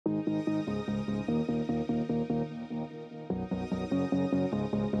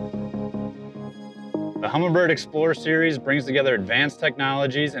The Humminbird XPLORE series brings together advanced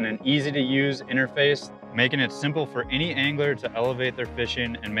technologies in an easy-to-use interface, making it simple for any angler to elevate their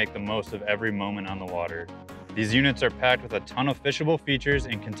fishing and make the most of every moment on the water. These units are packed with a ton of fishable features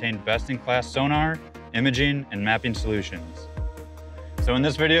and contain best-in-class sonar, imaging, and mapping solutions. So in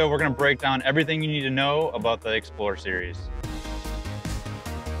this video, we're going to break down everything you need to know about the XPLORE series.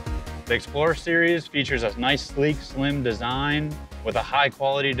 The XPLORE series features a nice, sleek, slim design with a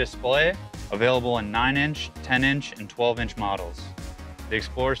high-quality display, available in 9-inch, 10-inch, and 12-inch models. The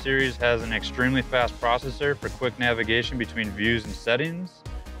XPLORE series has an extremely fast processor for quick navigation between views and settings,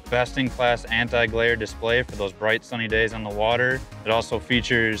 best-in-class anti-glare display for those bright sunny days on the water. It also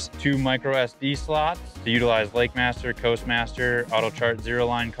features 2 micro SD slots to utilize LakeMaster, CoastMaster, AutoChart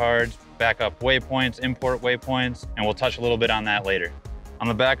zero-line cards, backup waypoints, import waypoints, and we'll touch a little bit on that later. On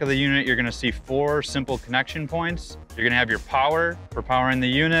the back of the unit, you're gonna see 4 simple connection points. You're gonna have your power for powering the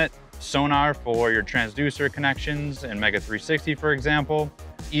unit, Sonar for your transducer connections and Mega 360, for example,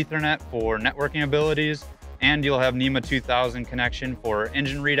 Ethernet for networking abilities, and you'll have NEMA 2000 connection for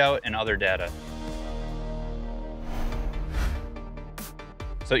engine readout and other data.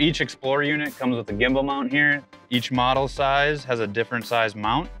 So each XPLORE unit comes with a gimbal mount here. Each model size has a different size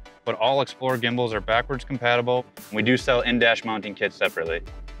mount, but all XPLORE gimbals are backwards compatible, and we do sell in-dash mounting kits separately.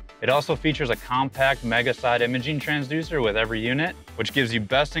 It also features a compact mega side imaging transducer with every unit, which gives you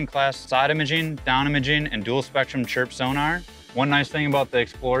best-in-class side imaging, down imaging, and dual spectrum chirp sonar. One nice thing about the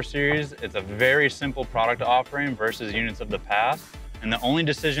XPLORE series, it's a very simple product offering versus units of the past, and the only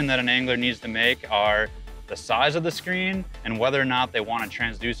decision that an angler needs to make are the size of the screen and whether or not they want a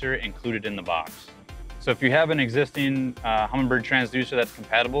transducer included in the box. So if you have an existing Humminbird transducer that's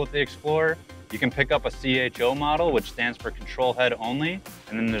compatible with the XPLORE, you can pick up a CHO model, which stands for control head only,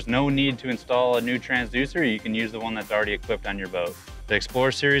 and then there's no need to install a new transducer. You can use the one that's already equipped on your boat. The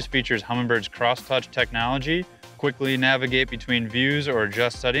XPLORE series features Humminbird's cross-touch technology, quickly navigate between views or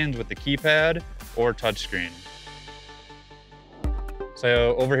adjust settings with the keypad or touchscreen.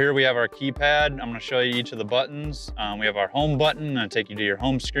 So over here we have our keypad. I'm gonna show you each of the buttons. We have our home button. I'm gonna take you to your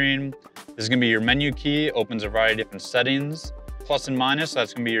home screen. This is gonna be your menu key, opens a variety of different settings. Plus and minus,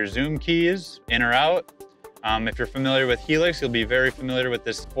 that's gonna be your zoom keys, in or out. If you're familiar with Helix, you'll be very familiar with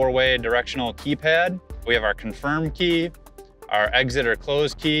this 4-way directional keypad. We have our confirm key, our exit or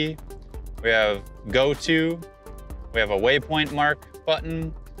close key. We have go to. We have a waypoint mark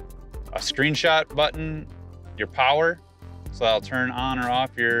button, a screenshot button, your power. So that'll turn on or off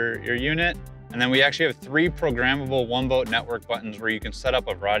your unit. And then we actually have 3 programmable one boat network buttons where you can set up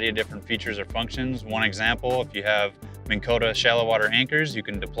a variety of different features or functions. One example, if you have Minn Kota shallow water anchors, you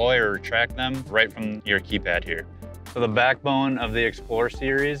can deploy or retract them right from your keypad here. So the backbone of the XPLORE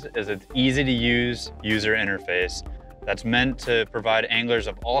series is its easy to use user interface that's meant to provide anglers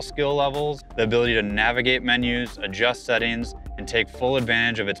of all skill levels the ability to navigate menus, adjust settings, and take full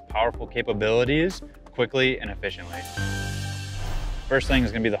advantage of its powerful capabilities quickly and efficiently. First thing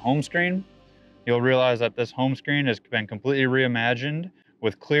is gonna be the home screen. You'll realize that this home screen has been completely reimagined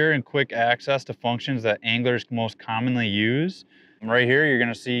with clear and quick access to functions that anglers most commonly use. Right here, you're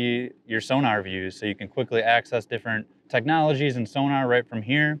gonna see your sonar views, so you can quickly access different technologies and sonar right from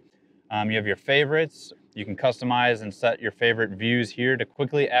here. You have your favorites. You can customize and set your favorite views here to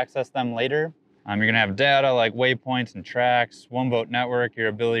quickly access them later. You're gonna have data like waypoints and tracks, one boat network, your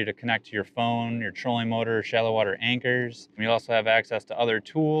ability to connect to your phone, your trolling motor, shallow water anchors. You also have access to other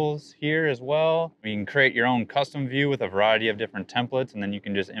tools here as well. You can create your own custom view with a variety of different templates, and then you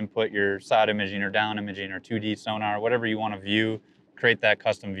can just input your side imaging or down imaging or 2D sonar, whatever you want to view, create that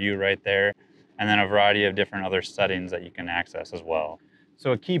custom view right there. And then a variety of different other settings that you can access as well.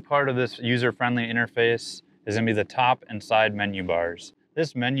 So a key part of this user-friendly interface is gonna be the top and side menu bars.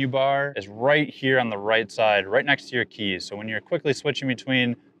 This menu bar is right here on the right side, right next to your keys. So when you're quickly switching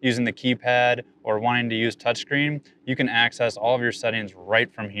between using the keypad or wanting to use touchscreen, you can access all of your settings right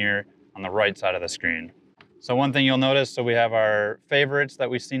from here on the right side of the screen. So one thing you'll notice, so we have our favorites that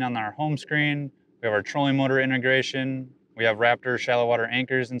we've seen on our home screen. We have our trolling motor integration. We have Raptor shallow water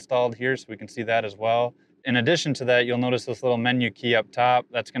anchors installed here, so we can see that as well. In addition to that, you'll notice this little menu key up top.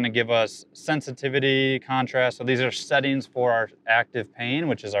 That's gonna give us sensitivity, contrast. So these are settings for our active pane,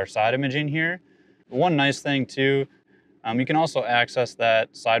 which is our side imaging here. One nice thing too, you can also access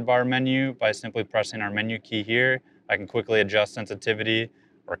that sidebar menu by simply pressing our menu key here. I can quickly adjust sensitivity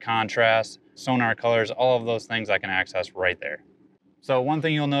or contrast, sonar colors, all of those things I can access right there. So one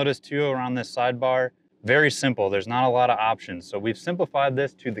thing you'll notice too around this sidebar, very simple, there's not a lot of options. So we've simplified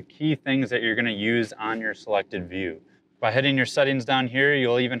this to the key things that you're gonna use on your selected view. By hitting your settings down here,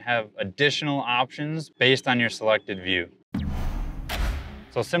 you'll even have additional options based on your selected view.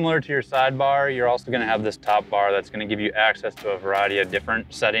 So similar to your sidebar, you're also gonna have this top bar that's gonna give you access to a variety of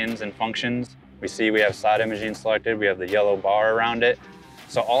different settings and functions. We see we have side imaging selected, we have the yellow bar around it.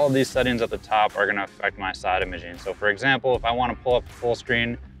 So all of these settings at the top are gonna affect my side imaging. So for example, if I wanna pull up full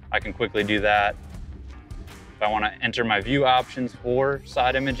screen, I can quickly do that. If I wanna enter my view options for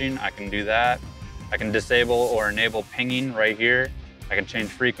side imaging, I can do that. I can disable or enable pinging right here. I can change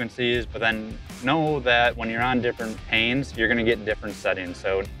frequencies, but then know that when you're on different panes, you're gonna get different settings.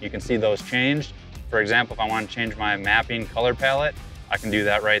 So you can see those changed. For example, if I wanna change my mapping color palette, I can do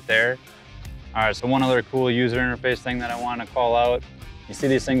that right there. All right, so one other cool user interface thing that I wanna call out. You see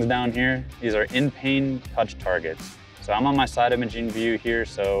these things down here? These are in-pane touch targets. So I'm on my side imaging view here,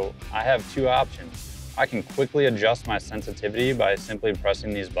 so I have two options. I can quickly adjust my sensitivity by simply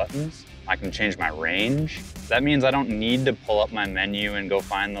pressing these buttons. I can change my range. That means I don't need to pull up my menu and go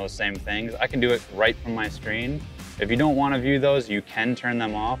find those same things. I can do it right from my screen. If you don't want to view those, you can turn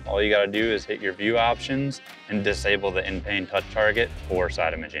them off. All you got to do is hit your view options and disable the in-pane touch target for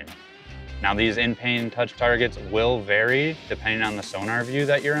side imaging. Now these in-pane touch targets will vary depending on the sonar view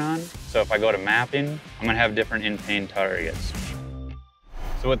that you're on. So if I go to mapping, I'm gonna have different in-pane targets.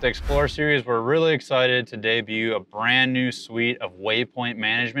 So with the Explore series, we're really excited to debut a brand new suite of waypoint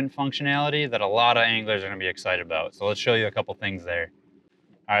management functionality that a lot of anglers are gonna be excited about. So let's show you a couple things there.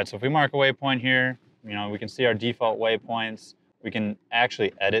 All right, so if we mark a waypoint here, we can see our default waypoints. We can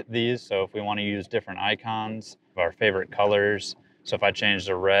actually edit these. So if we wanna use different icons of our favorite colors. So if I change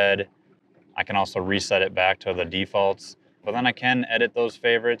the red, I can also reset it back to the defaults. But then I can edit those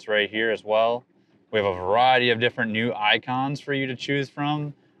favorites right here as well. We have a variety of different new icons for you to choose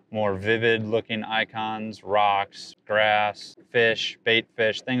from. More vivid looking icons, rocks, grass, fish, bait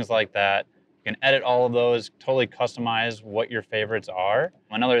fish, things like that. You can edit all of those, totally customize what your favorites are.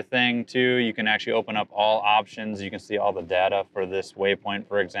 Another thing too, you can actually open up all options. You can see all the data for this waypoint,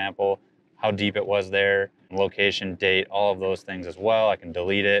 for example, how deep it was there, location, date, all of those things as well. I can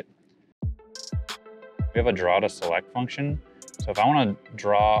delete it. We have a draw to select function. So if I want to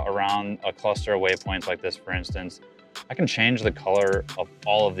draw around a cluster of waypoints like this, for instance, I can change the color of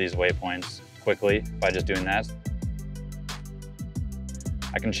all of these waypoints quickly by just doing that.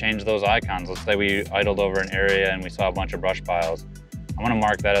 I can change those icons. Let's say we idled over an area and we saw a bunch of brush piles. I'm going to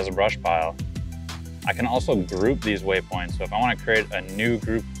mark that as a brush pile. I can also group these waypoints. So if I want to create a new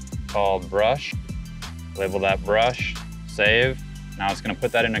group called brush, label that brush, save. Now it's going to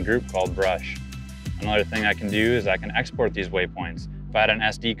put that in a group called brush. Another thing I can do is I can export these waypoints. If I had an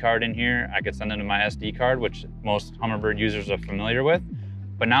SD card in here, I could send it to my SD card, which most Humminbird users are familiar with.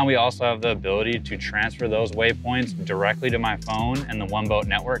 But now we also have the ability to transfer those waypoints directly to my phone and the One Boat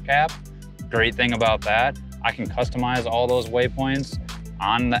Network app. Great thing about that, I can customize all those waypoints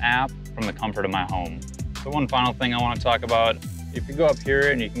on the app from the comfort of my home. So one final thing I want to talk about, if you go up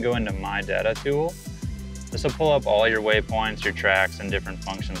here and you can go into My Data tool, this will pull up all your waypoints, your tracks, and different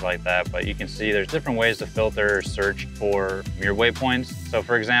functions like that. But you can see there's different ways to filter or search for your waypoints. So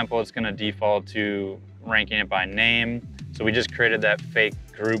for example, it's going to default to ranking it by name. So we just created that fake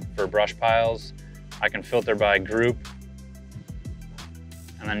group for brush piles. I can filter by group.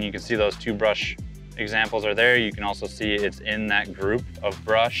 And then you can see those two brush examples are there. You can also see it's in that group of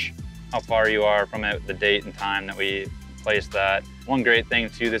brush, how far you are from it, the date and time that we placed that. One great thing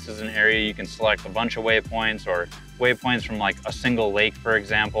too, this is an area you can select a bunch of waypoints or waypoints from like a single lake, for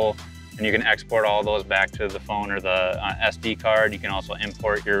example, and you can export all those back to the phone or the SD card. You can also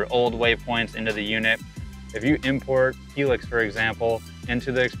import your old waypoints into the unit. If you import Helix, for example,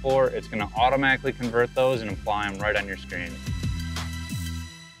 into the Explorer, it's going to automatically convert those and apply them right on your screen.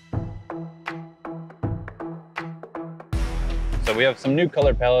 So we have some new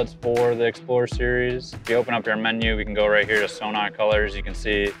color palettes for the Explore series. If you open up your menu, we can go right here to Sonar colors. You can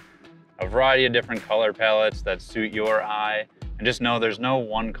see a variety of different color palettes that suit your eye. And just know there's no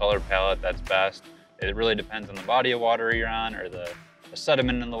one color palette that's best. It really depends on the body of water you're on, or the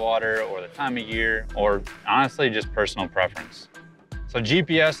sediment in the water, or the time of year, or honestly just personal preference. So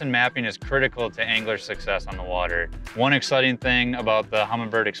GPS and mapping is critical to angler success on the water. One exciting thing about the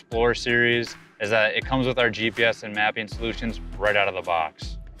Humminbird XPLORE series is that it comes with our GPS and mapping solutions right out of the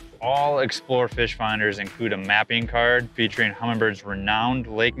box. All XPLORE fish finders include a mapping card featuring Humminbird's renowned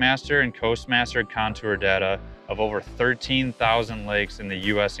LakeMaster and CoastMaster contour data of over 13,000 lakes in the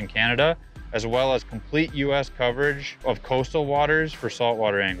US and Canada, as well as complete US coverage of coastal waters for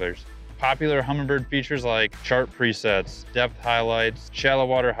saltwater anglers. Popular Humminbird features like chart presets, depth highlights, shallow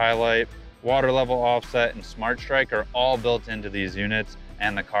water highlight, water level offset, and smart strike are all built into these units,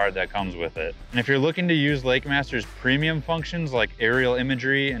 and the card that comes with it. And if you're looking to use LakeMaster's premium functions like aerial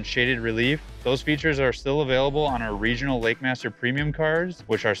imagery and shaded relief, those features are still available on our regional LakeMaster premium cards,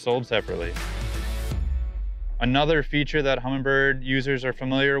 which are sold separately. Another feature that Humminbird users are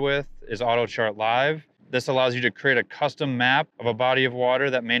familiar with is Auto Chart Live. This allows you to create a custom map of a body of water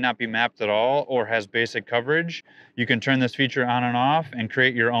that may not be mapped at all or has basic coverage. You can turn this feature on and off and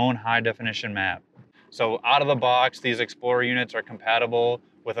create your own high definition map. So out of the box, these Explorer units are compatible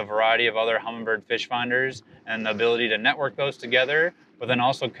with a variety of other Humminbird fish finders and the ability to network those together, but then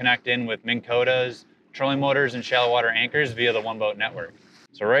also connect in with Minn Kotas, trolling motors, and shallow water anchors via the one boat network.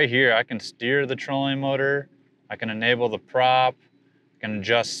 So right here, I can steer the trolling motor, I can enable the prop, I can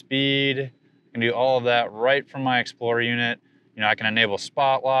adjust speed, I can do all of that right from my Explorer unit. You know, I can enable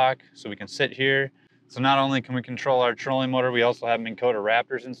spot lock, so we can sit here. So not only can we control our trolling motor, we also have Minn Kota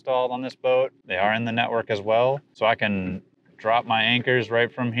Raptors installed on this boat. They are in the network as well. So I can drop my anchors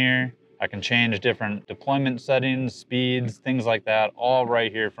right from here. I can change different deployment settings, speeds, things like that, all right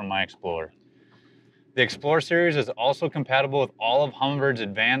here from my Explorer. The Explorer series is also compatible with all of Humminbird's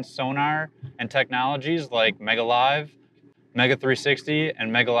advanced sonar and technologies like Mega Live, Mega 360,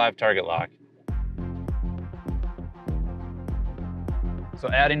 and Mega Live Target Lock. So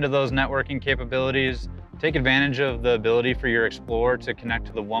adding to those networking capabilities, take advantage of the ability for your Explorer to connect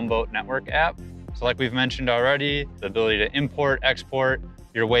to the One Boat Network app. So like we've mentioned already, the ability to import, export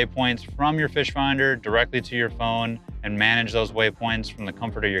your waypoints from your fish finder directly to your phone and manage those waypoints from the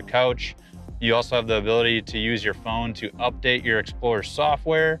comfort of your couch. You also have the ability to use your phone to update your Explorer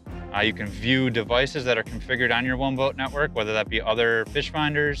software. You can view devices that are configured on your One Boat Network, whether that be other fish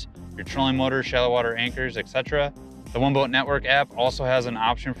finders, your trolling motors, shallow water anchors, etc. The One Boat Network app also has an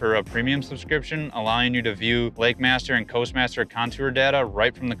option for a premium subscription, allowing you to view LakeMaster and CoastMaster contour data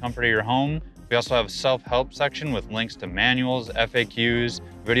right from the comfort of your home. We also have a self-help section with links to manuals, FAQs,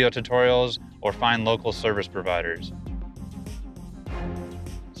 video tutorials, or find local service providers.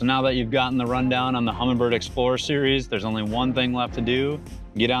 So now that you've gotten the rundown on the Humminbird XPLORE series, there's only one thing left to do: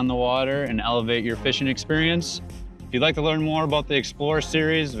 get on the water and elevate your fishing experience. If you'd like to learn more about the XPLORE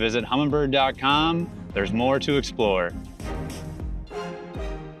series, visit humminbird.com. There's more to explore.